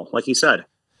hero ball, like he said.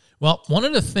 Well, one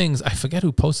of the things, I forget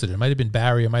who posted it. It might have been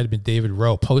Barry. It might have been David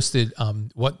Rowe. Posted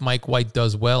what Mike White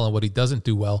does well and what he doesn't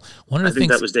do well. I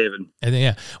think that was David.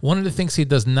 And one of the things he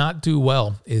does not do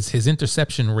well is his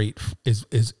interception rate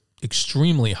is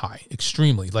extremely high.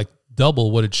 Extremely, like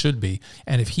double what it should be.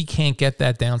 And if he can't get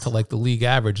that down to like the league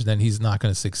average, then he's not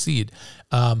going to succeed.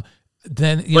 If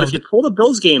you pull the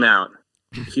Bills game out,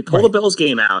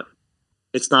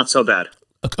 it's not so bad.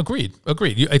 Agreed.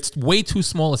 It's way too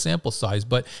small a sample size,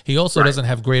 but he also doesn't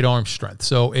have great arm strength,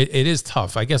 so it is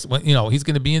tough. I guess he's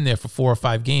going to be in there for 4 or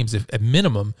 5 games at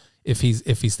minimum if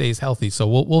he stays healthy. So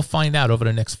we'll find out over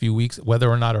the next few weeks whether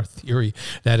or not our theory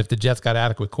that if the Jets got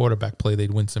adequate quarterback play,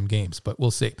 they'd win some games. But we'll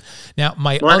see. Now,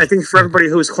 I think for everybody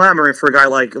who's clamoring for a guy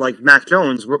like Mac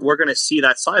Jones, we're going to see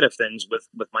that side of things with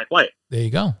Mike White. There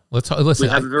you go. Listen. We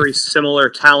have very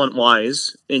similar talent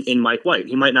wise in Mike White.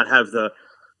 He might not have the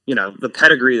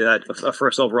pedigree that a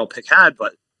first overall pick had,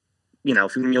 but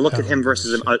when you look at him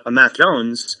versus a Mac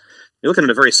Jones, you're looking at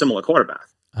a very similar quarterback.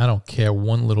 I don't care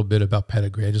one little bit about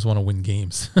pedigree. I just want to win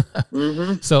games.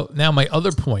 So now my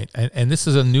other point, and this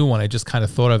is a new one I just kind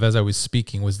of thought of as I was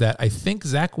speaking, was that I think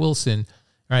Zach Wilson,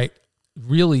 right,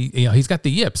 really, he's got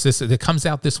the yips. It comes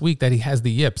out this week that he has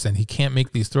the yips and he can't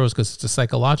make these throws because it's a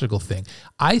psychological thing.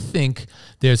 I think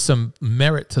there's some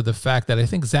merit to the fact that I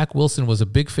think Zach Wilson was a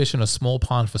big fish in a small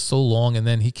pond for so long, and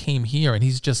then he came here and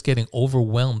he's just getting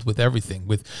overwhelmed with everything,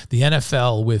 with the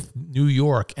NFL, with New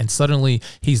York, and suddenly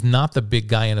he's not the big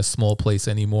guy in a small place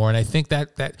anymore. And I think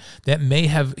that they may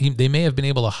have been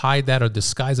able to hide that or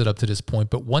disguise it up to this point.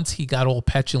 But once he got all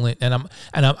petulant, and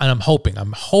I'm hoping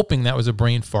that was a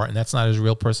brain fart and that's not his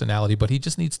real personality, but he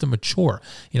just needs to mature.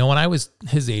 When I was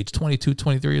his age, 22,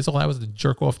 23 years old, I was a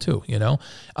jerk off too.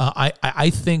 I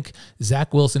think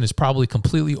Zach Wilson is probably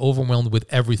completely overwhelmed with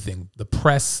everything, the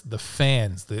press, the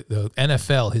fans, the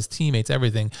NFL, his teammates,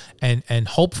 everything, and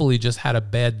hopefully just had a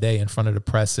bad day in front of the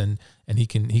press, and he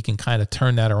can kind of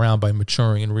turn that around by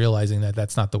maturing and realizing that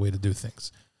that's not the way to do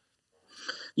things.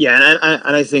 Yeah,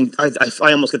 and I think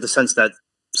I almost get the sense that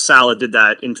Saleh did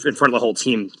that in front of the whole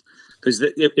team, because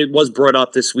it was brought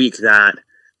up this week that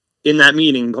in that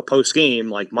meeting post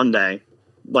game, like Monday,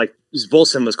 like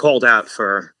Wilson was called out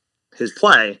for his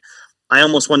play. I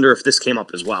almost wonder if this came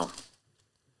up as well,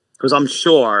 because I'm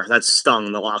sure that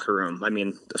stung the locker room. I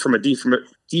mean, from a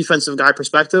defensive guy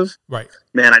perspective, right?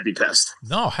 Man, I'd be pissed.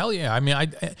 No, hell yeah. I mean,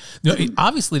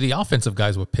 obviously the offensive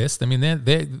guys were pissed. I mean, they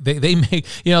make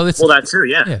that too.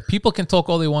 Yeah. People can talk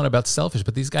all they want about selfish,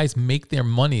 but these guys make their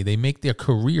money. They make their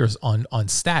careers on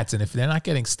stats, and if they're not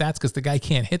getting stats because the guy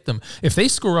can't hit them, if they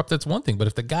screw up, that's one thing. But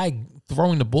if the guy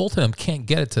throwing the ball to them can't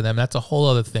get it to them, that's a whole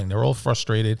other thing. They're all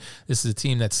frustrated. This is a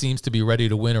team that seems to be ready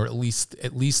to win, or at least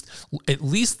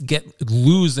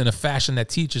lose in a fashion that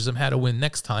teaches them how to win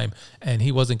next time. And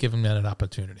he wasn't giving them an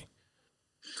opportunity.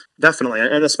 Definitely,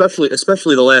 and especially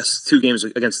the last 2 games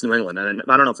against New England. And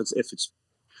I don't know if it's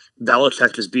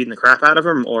Belichick just beating the crap out of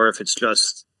him, or if it's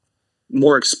just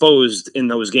more exposed in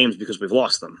those games because we've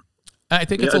lost them. I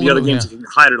think it's the other games you can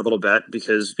hide it a little bit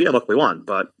because look, we won,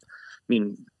 but I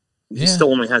mean, he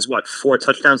still only has 4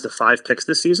 touchdowns to 5 picks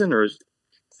this season, or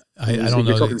I don't know.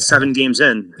 You're talking 7 games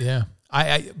in. Yeah.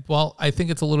 I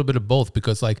think it's a little bit of both,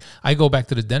 because like I go back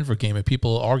to the Denver game and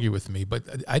people argue with me, but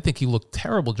I think he looked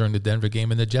terrible during the Denver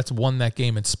game, and the Jets won that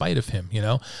game in spite of him.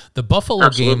 The Buffalo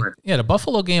game, the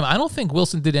Buffalo game, I don't think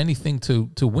Wilson did anything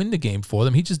to win the game for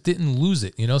them. He just didn't lose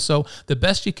it. So the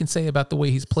best you can say about the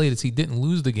way he's played is he didn't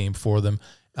lose the game for them.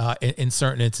 In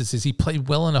certain instances, he played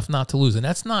well enough not to lose, and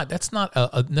that's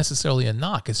not necessarily a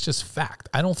knock. It's just fact.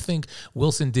 I don't think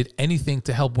Wilson did anything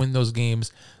to help win those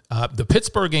games. The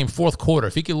Pittsburgh game, fourth quarter,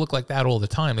 if he could look like that all the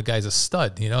time, the guy's a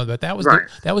stud. But that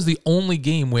was the only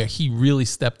game where he really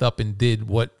stepped up and did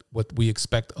what we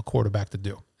expect a quarterback to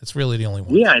do. That's really the only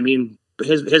one. Yeah, I mean,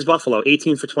 his Buffalo,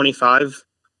 18 for 25,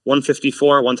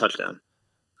 154, 1 touchdown.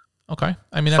 Okay,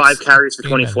 I mean, 5 carries for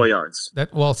 24 yards.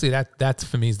 That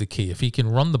for me is the key. If he can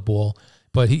run the ball,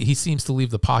 but he seems to leave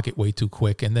the pocket way too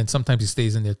quick, and then sometimes he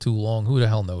stays in there too long. Who the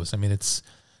hell knows? I mean, it's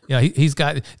he's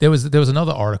got. There was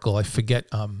another article, I forget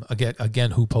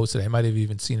again who posted it. I might have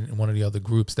even seen it in one of the other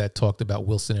groups that talked about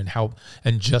Wilson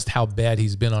and just how bad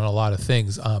he's been on a lot of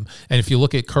things. And if you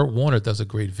look at Kurt Warner, does a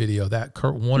great video. That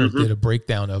Kurt Warner did a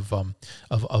breakdown of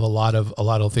a lot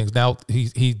of things. Now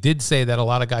he did say that a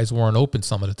lot of guys weren't open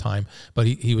some of the time, but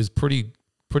he was pretty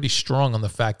strong on the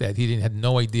fact that he had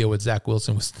no idea what Zach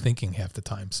Wilson was thinking half the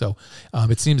time. So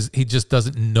it seems he just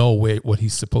doesn't know what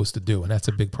he's supposed to do, and that's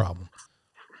a big problem.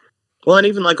 Well, and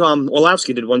even like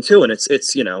Orlovsky did one too, and it's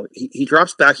he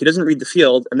drops back, he doesn't read the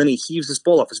field, and then he heaves this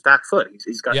ball off his back foot.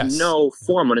 He's got no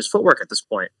form on his footwork at this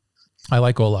point. I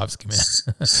like Orlovsky, man.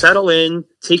 Settle in,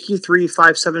 take you 3,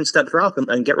 5, 7 step drop,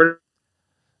 and get rid of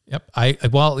Yep.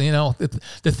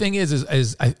 The thing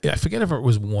is I forget if it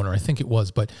was Warner. I think it was,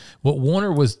 but what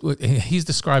Warner was, he's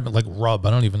describing like rub.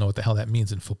 I don't even know what the hell that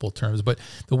means in football terms, but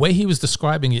the way he was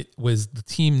describing it was the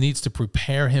team needs to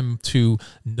prepare him to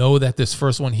know that this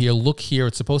first one here, look here,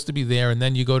 it's supposed to be there. And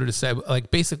then you go to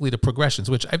like basically the progressions,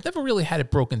 which I've never really had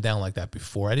it broken down like that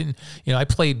before. I didn't, I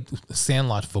played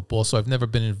sandlot football, so I've never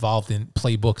been involved in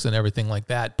playbooks and everything like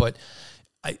that. But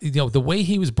the way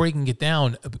he was breaking it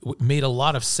down made a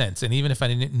lot of sense. And even if I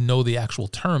didn't know the actual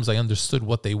terms, I understood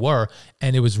what they were.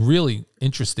 And it was really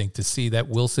interesting to see that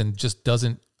Wilson just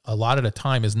doesn't, a lot of the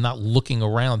time, is not looking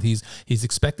around. He's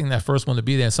expecting that first one to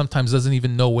be there and sometimes doesn't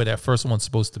even know where that first one's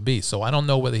supposed to be. So I don't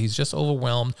know whether he's just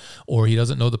overwhelmed or he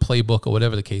doesn't know the playbook or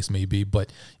whatever the case may be,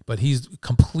 but he's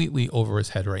completely over his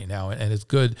head right now, and it's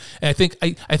good. And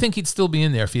I think he'd still be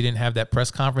in there if he didn't have that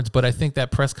press conference, but I think that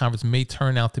press conference may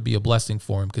turn out to be a blessing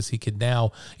for him because he could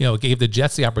now, it gave the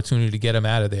Jets the opportunity to get him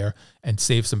out of there and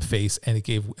save some face, and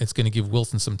it's going to give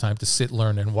Wilson some time to sit,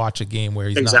 learn, and watch a game where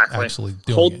he's not actually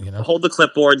doing it. Hold the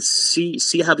clipboard,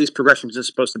 see how these progressions are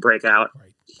supposed to break out,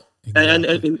 right?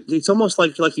 Exactly. And it's almost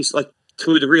like to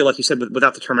a degree, like you said,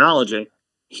 without the terminology,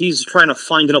 he's trying to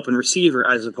find an open receiver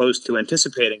as opposed to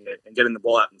anticipating it and getting the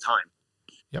ball out in time.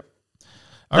 Yep.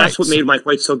 That's what made Mike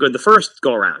White so good the first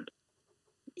go around.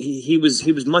 He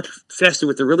was much faster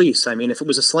with the release. I mean, if it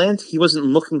was a slant, he wasn't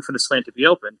looking for the slant to be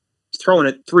open. He's throwing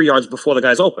it 3 yards before the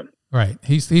guy's open. Right.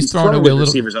 He's throwing it where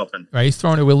receivers open. Right. He's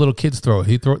throwing it where little kids throw it.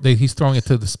 He's throwing it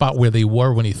to the spot where they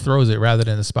were when he throws it, rather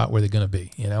than the spot where they're going to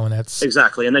be. And that's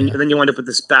exactly. And then you wind up with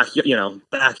this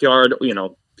backyard,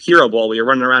 hero ball where you're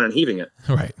running around and heaving it.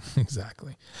 Right.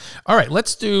 Exactly. All right.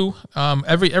 Let's do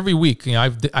every week. I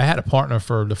had a partner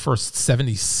for the first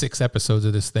 76 episodes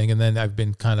of this thing, and then I've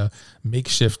been kind of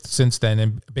makeshift since then.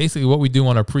 And basically, what we do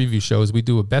on our preview show is we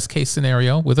do a best case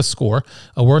scenario with a score,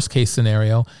 a worst case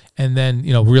scenario, and then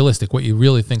realistic, what you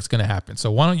really think is going to happen. So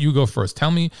why don't you go first?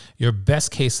 Tell me your best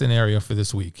case scenario for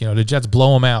this week. The Jets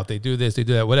blow them out. They do this, they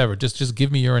do that, whatever. Just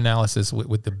give me your analysis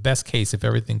with the best case if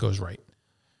everything goes right.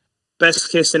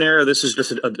 Best case scenario, this is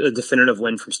just a definitive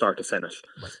win from start to finish.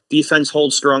 Right. Defense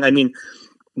holds strong. I mean,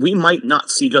 we might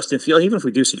not see Justin Fields, even if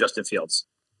we do see Justin Fields.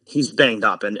 He's banged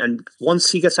up. And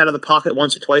once he gets out of the pocket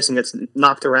once or twice and gets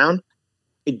knocked around,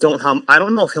 I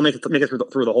don't know if he'll make it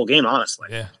through the whole game, honestly.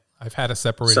 Yeah, I've had a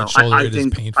separated shoulder.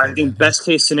 I think best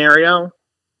case scenario,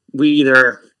 we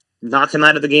either knock him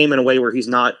out of the game in a way where he's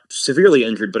not severely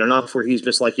injured, but enough where he's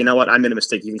just like, you know what, I made a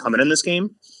mistake even coming in this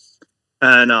game.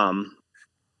 And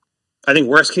I think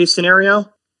worst case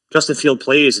scenario, Justin Field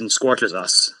plays and scorches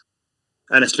us,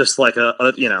 and it's just like a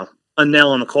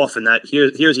nail in the coffin that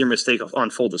here's your mistake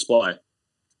on full display.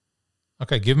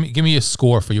 Okay, give me a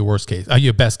score for your worst case,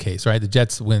 your best case, right? The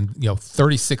Jets win,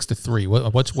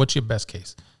 36-3. What's your best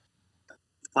case?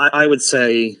 I would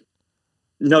say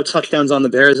no touchdowns on the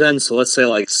Bears end, so let's say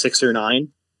like 6 or 9,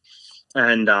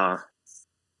 and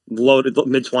loaded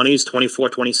mid-20s,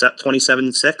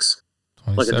 27-6,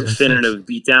 like a definitive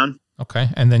beatdown. Okay,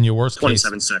 and then your worst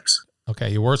 27-6.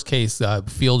 Okay, your worst case,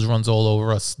 Fields runs all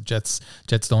over us. Jets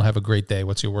don't have a great day.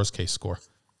 What's your worst case score?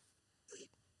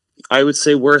 I would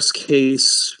say worst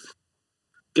case,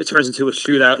 it turns into a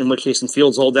shootout, in which case in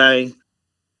Fields all day.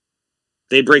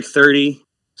 They break 30,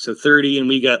 so 30, and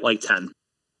we get like 10.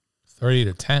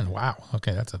 30-10. Wow.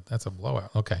 Okay, that's a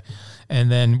blowout. Okay,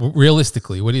 and then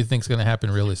realistically, what do you think is going to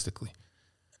happen realistically?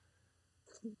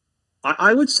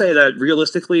 I would say that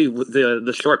realistically,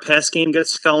 the short pass game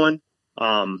gets going.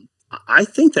 I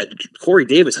think that Corey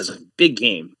Davis has a big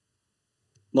game,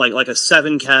 like a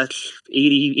 7-catch,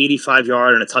 85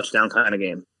 yard and a touchdown kind of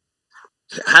game.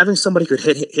 Having somebody could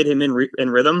hit him in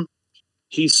rhythm.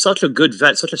 He's such a good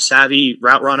vet, such a savvy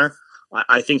route runner.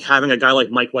 I think having a guy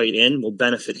like Mike White in will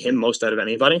benefit him most out of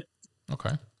anybody.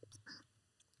 Okay.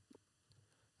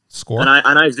 Score. And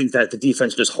I think that the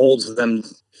defense just holds them.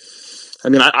 I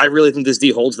mean, I really think this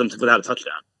D holds them without a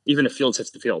touchdown, even if Fields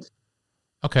hits the field.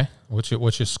 Okay. What's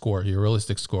your score, your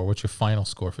realistic score? What's your final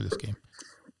score for this game?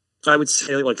 I would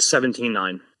say like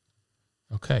 17-9.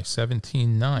 Okay,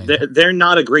 17-9. They're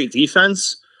not a great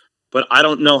defense, but I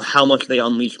don't know how much they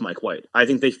unleash Mike White. I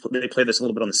think they play this a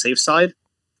little bit on the safe side.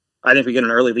 I think we get an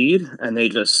early lead, and they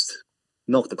just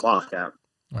milk the clock out.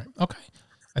 Right. Okay.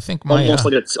 I think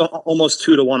almost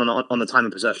 2-1 on the time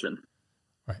of possession.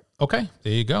 Right. Okay.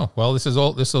 There you go. Well, this is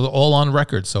all on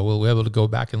record, so we'll be able to go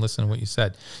back and listen to what you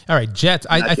said. All right, Jets.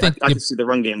 I think I can see the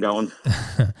run game going.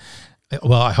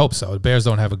 Well, I hope so. The Bears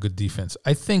don't have a good defense.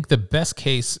 I think the best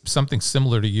case, something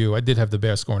similar to you, I did have the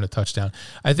Bears scoring a touchdown.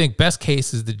 I think best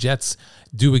case is the Jets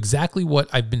do exactly what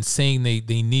I've been saying they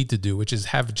need to do, which is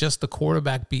have just the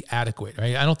quarterback be adequate,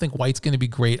 right? I don't think White's going to be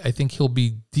great. I think he'll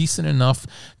be decent enough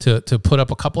to put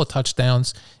up a couple of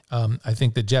touchdowns. I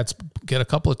think the Jets get a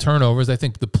couple of turnovers. I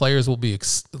think the players will be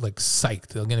psyched.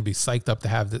 They're going to be psyched up to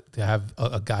have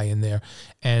a guy in there,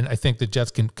 and I think the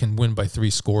Jets can win by 3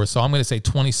 scores. So I'm going to say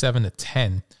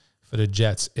 27-10 for the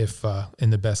Jets if in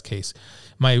the best case.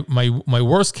 My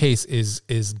worst case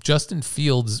is Justin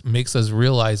Fields makes us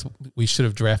realize we should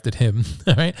have drafted him.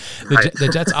 All right, the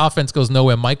Jets offense goes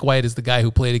nowhere. Mike White is the guy who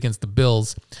played against the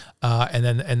Bills, and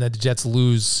then the Jets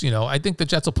lose. I think the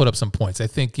Jets will put up some points. I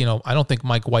think I don't think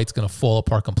Mike White's going to fall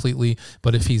apart completely,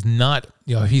 but if he's not,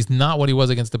 if he's not what he was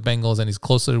against the Bengals and he's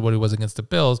closer to what he was against the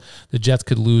Bills, the Jets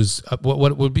could lose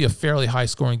what would be a fairly high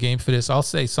scoring game for this. I'll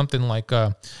say something like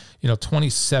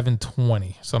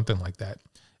 27-20, something like that.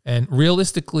 And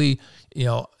realistically,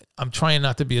 I'm trying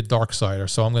not to be a dark sider,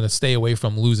 so I'm going to stay away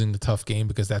from losing the tough game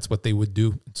because that's what they would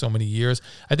do in so many years.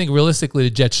 I think realistically,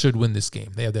 the Jets should win this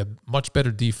game. They have much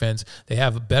better defense. They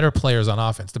have better players on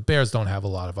offense. The Bears don't have a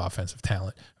lot of offensive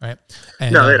talent, right?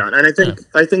 And, no, they don't. And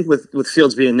I think with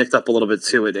Fields being nicked up a little bit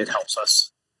too, it helps us.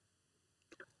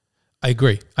 I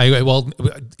agree. Well,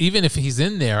 even if he's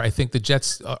in there, I think the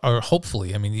Jets are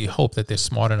hopefully. I mean, you hope that they're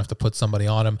smart enough to put somebody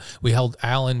on him. We held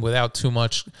Allen without too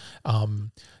much. And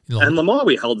Lamar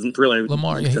we held really.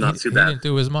 Lamar, not too bad. He didn't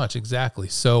do as much exactly.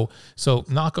 So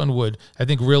knock on wood. I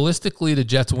think realistically, the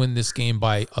Jets win this game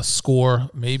by a score,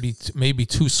 maybe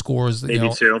 2 scores.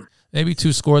 Maybe 2. Maybe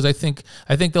 2 scores. I think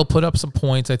they'll put up some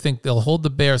points. I think they'll hold the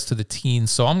Bears to the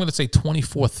teens. So I'm going to say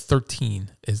 24-13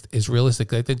 is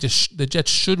realistic. I think the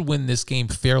Jets should win this game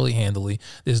fairly handily.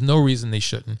 There's no reason they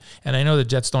shouldn't. And I know the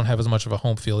Jets don't have as much of a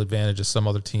home field advantage as some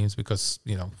other teams because,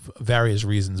 various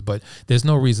reasons. But there's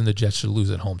no reason the Jets should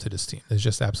lose at home to this team. There's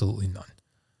just absolutely none.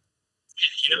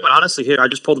 Honestly, here, I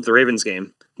just pulled up the Ravens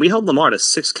game. We held Lamar to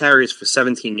 6 carries for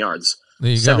 17 yards.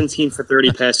 There you 17 for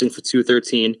 30 passing for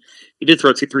 213. He did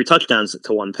throw 3 touchdowns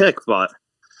to 1 pick, but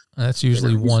that's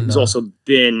usually one. He's also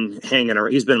been hanging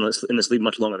around. He's been in this league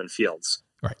much longer than Fields.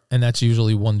 Right, and that's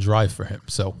usually one drive for him.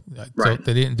 So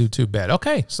they didn't do too bad.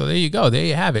 Okay, so there you go. There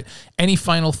you have it. Any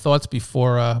final thoughts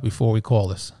before we call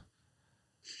this?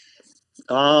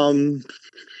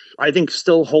 I think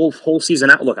still whole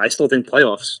season outlook. I still think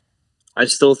playoffs. I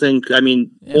still think.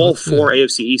 All 4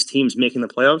 AFC East teams making the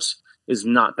playoffs is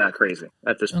not that crazy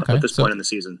at this point in the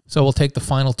season. So we'll take the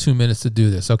final 2 minutes to do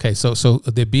this. Okay, so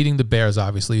they're beating the Bears,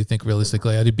 obviously. You think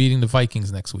realistically. Are they beating the Vikings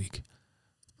next week?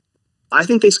 I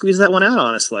think they squeeze that one out,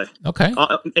 honestly. Okay.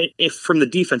 If from the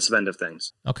defensive end of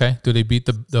things. Okay. Do they beat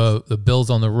the Bills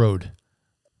on the road?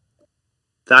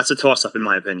 That's a toss-up, in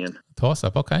my opinion.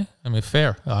 Toss-up, okay. I mean,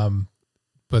 fair.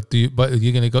 But you're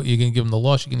gonna give them the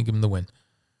loss. You're gonna give them the win.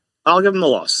 I'll give them the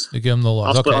loss. You give them the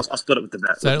loss. I'll split it with the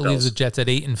bet. So that leaves the Jets at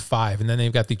 8-5, and then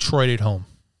they've got Detroit at home.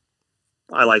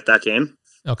 I like that game.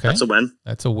 Okay, that's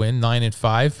a win.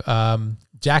 9-5.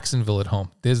 Jacksonville at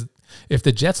home. If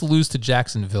the Jets lose to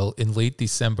Jacksonville in late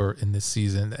December in this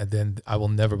season, then I will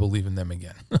never believe in them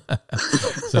again.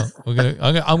 So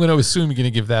I'm gonna assume you're gonna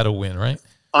give that a win, right?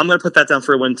 I'm gonna put that down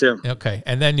for a win too. Okay,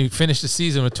 and then you finish the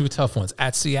season with 2 tough ones: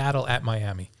 at Seattle, at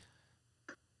Miami.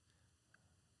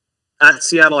 At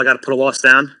Seattle, I got to put a loss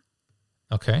down.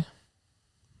 Okay.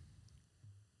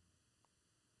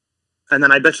 And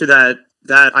then I bet you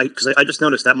because I just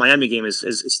noticed that Miami game is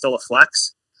still a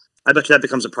flex. I bet you that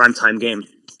becomes a primetime game.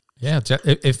 Yeah,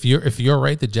 if you're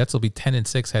right, the Jets will be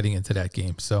 10-6 heading into that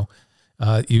game. So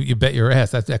you bet your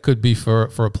ass that could be for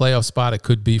a playoff spot. It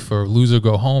could be for lose or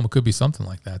go home. It could be something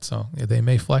like that. So they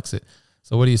may flex it.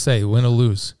 So what do you say? Win or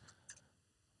lose?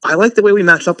 I like the way we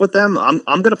match up with them. I'm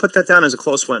going to put that down as a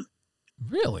close win.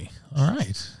 Really? All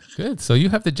right. Good. So you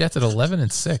have the Jets at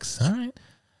 11-6. All right.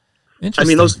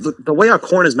 Interesting. I mean, the way our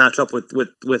corners match up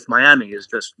with Miami is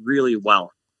just really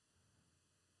well.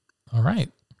 All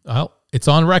right. Well, it's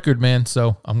on record, man.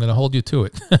 So I'm going to hold you to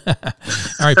it. All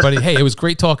right, buddy. Hey, it was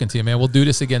great talking to you, man. We'll do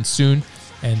this again soon.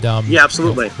 And yeah,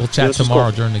 absolutely. We'll chat tomorrow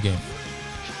during the game.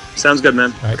 Sounds good,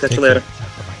 man. All right. Catch you later.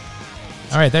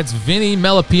 All right. That's Vinny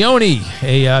Melipione,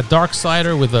 a dark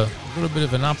sider with a little bit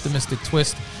of an optimistic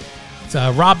twist.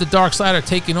 Rob the Darksider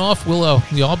taking off. We'll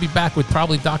all be back with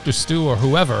probably Dr. Stu or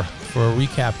whoever for a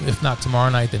recap. If not tomorrow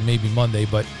night, then maybe Monday.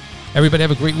 But everybody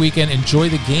have a great weekend. Enjoy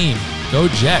the game. Go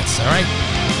Jets. All right.